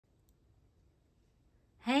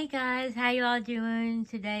Hey guys, how y'all doing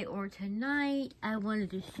today or tonight? I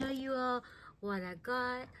wanted to show you all what I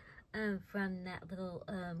got from that little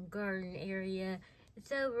garden area.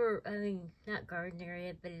 It's over, not garden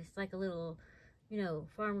area, but it's like a little,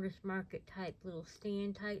 farmer's market type little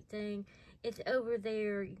stand type thing. It's over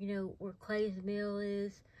there, where Clay's Mill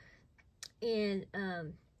is in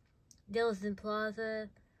Dillison Plaza,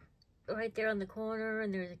 right there on the corner,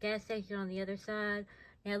 and there's a gas station on the other side.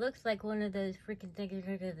 Now, it looks like one of those freaking things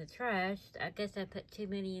are to the trash. I guess I put too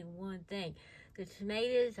many in one thing. The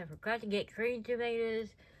tomatoes, I forgot to get green tomatoes,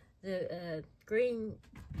 the green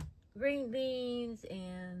beans,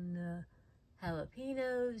 and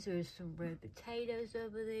jalapenos. There's some red potatoes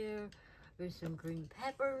over there. There's some green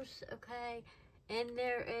peppers, okay? And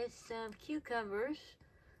there is some cucumbers.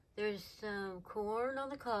 There's some corn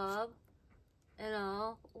on the cob and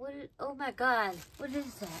all. Oh my god, what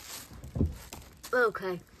is that?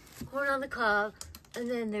 Okay, corn on the cob,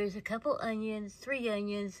 and then there's a couple onions, 3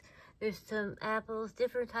 onions. There's some apples,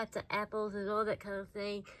 different types of apples and all that kind of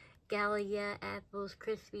thing. Gallia apples,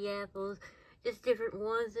 crispy apples, just different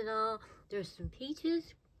ones and all. There's some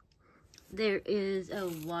peaches. There is a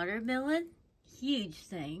watermelon, huge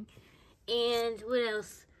thing. And what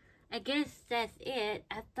else? I guess that's it.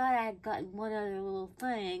 I thought I had gotten one other little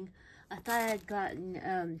thing. I thought I had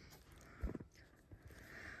gotten,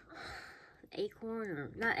 acorn,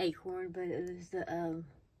 or not acorn, but it was the,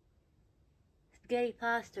 spaghetti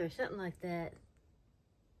pasta or something like that.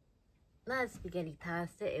 Not spaghetti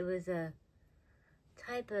pasta, it was a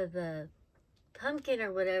type of, pumpkin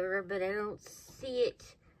or whatever, but I don't see it,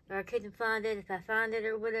 or I couldn't find it. If I find it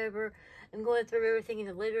or whatever, I'm going through everything in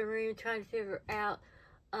the living room, trying to figure out,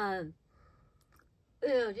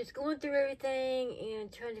 just going through everything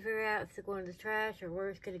and trying to figure out if it's going to the trash or where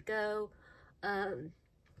it's going to go,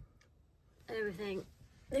 everything.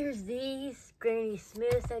 There's these Granny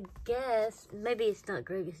Smiths, I guess. Maybe it's not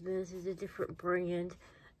Granny Smiths, it's a different brand,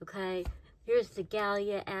 okay? Here's the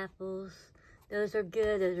Gallia apples. Those are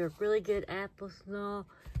good. Those are really good apples and all.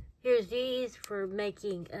 Here's these for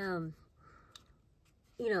making,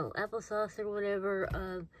 applesauce or whatever,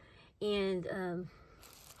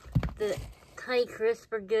 the Honey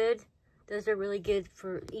Crisp are good. Those are really good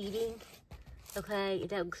for eating. Okay,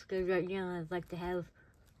 that looks good right now. I'd like to have,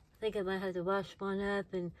 I think I might have to wash one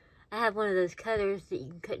up, and I have one of those cutters that you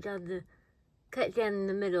can cut down in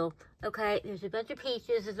the middle. Okay, there's a bunch of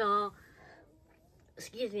peaches and all.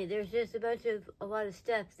 Excuse me, there's just a lot of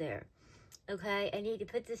stuff there. Okay, I need to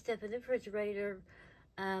put this stuff in the refrigerator.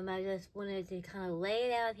 I just wanted to kind of lay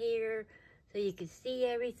it out here so you can see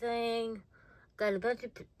everything. Got a bunch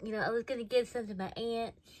of, I was going to give some to my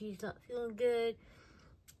aunt. She's not feeling good.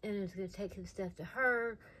 And I was going to take some stuff to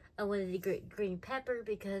her. I wanted to get green pepper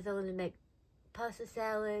because I wanted to make pasta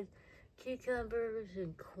salad, cucumbers,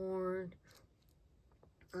 and corn.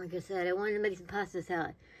 Like I said, I wanted to make some pasta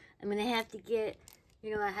salad. I'm going to have to get,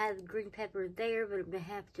 I have green pepper there, but I'm going to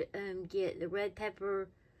have to get the red pepper,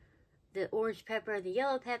 the orange pepper, and the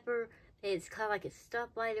yellow pepper. It's kind of like a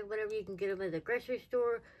stoplight or whatever. You can get them at the grocery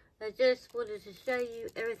store. I just wanted to show you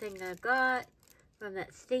everything I got from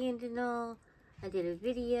that stand and all. I did a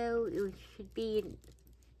video. It should be in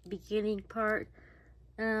the beginning part.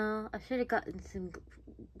 I should have gotten some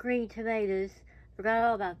green tomatoes. Forgot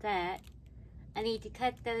all about that. I need to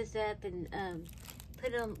cut those up and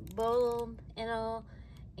put them, boil them and all.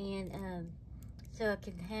 And so I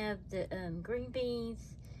can have the green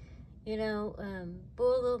beans,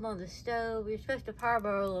 boil them on the stove. You're supposed to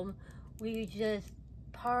parboil them. We just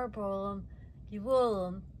parboil them, you boil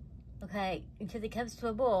them, okay, until it comes to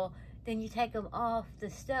a boil. Then you take them off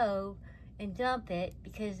the stove and dump it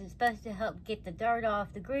because it's supposed to help get the dirt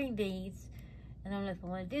off the green beans. I don't know if I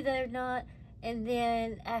want to do that or not. And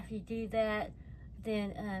then after you do that,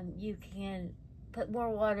 then you can put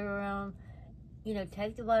more water on,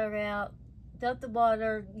 take the water out, dump the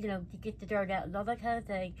water, to get the dirt out and all that kind of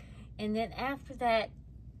thing. And then after that,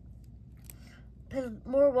 put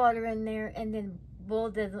more water in there and then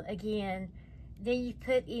boil them again. Then you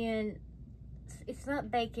put in, it's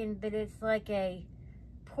not bacon, but it's like a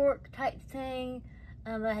pork type thing.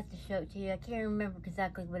 I have to show it to you. I can't remember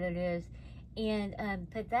exactly what it is. And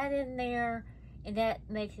put that in there, and that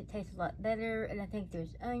makes it taste a lot better. And I think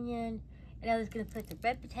there's onion. And I was going to put the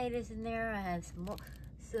red potatoes in there. I have some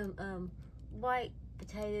white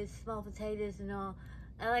potatoes, small potatoes and all.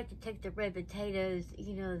 I like to take the red potatoes,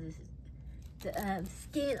 the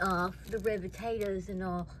skin off the red potatoes and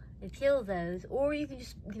all, and peel those. Or you can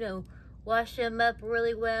just, wash them up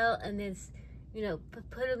really well and then,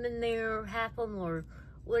 put them in there, half them or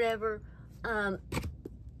whatever.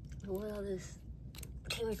 Well, this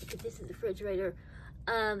can't wait to put this in the refrigerator.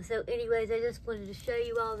 So anyways, I just wanted to show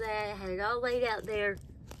you all that. I had it all laid out there,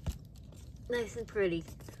 nice and pretty,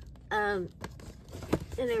 and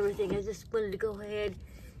everything. I just wanted to go ahead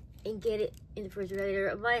and get it in the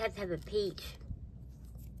refrigerator. I might have to have a peach.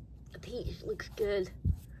 A peach looks good.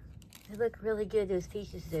 They look really good, those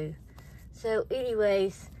peaches do. So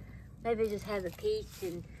anyways, maybe just have a peach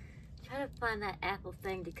and try to find that apple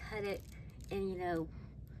thing to cut it, and you know,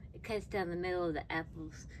 it cuts down the middle of the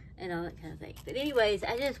apples and all that kind of thing. But anyways,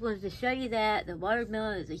 I just wanted to show you that. The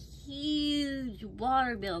watermelon is a huge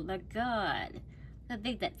watermelon. My God. How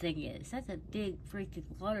big that thing is. That's a big freaking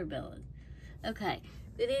watermelon. Okay.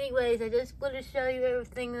 But anyways, I just wanted to show you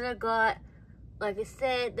everything that I got. Like I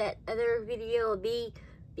said, that other video will be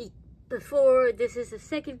before. This is the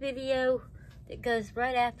second video that goes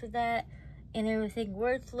right after that. And everything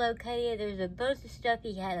where it's located. There's a bunch of stuff.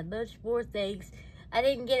 He had a bunch more things. I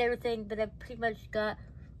didn't get everything, but I pretty much got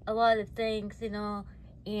a lot of things and all.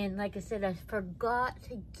 And like I said, I forgot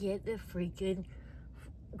to get the freaking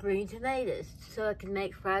green tomatoes so I can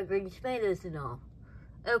make fried green tomatoes and all.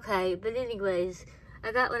 Okay, but anyways,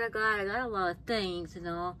 I got what I got. I got a lot of things and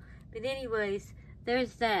all. But anyways,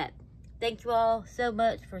 there's that. Thank you all so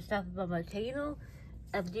much for stopping by my channel.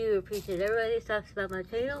 I do appreciate everybody that stops by my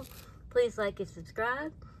channel. Please like and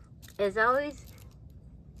subscribe. As always,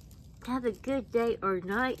 have a good day or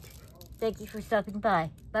night. Thank you for stopping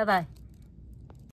by. Bye-bye.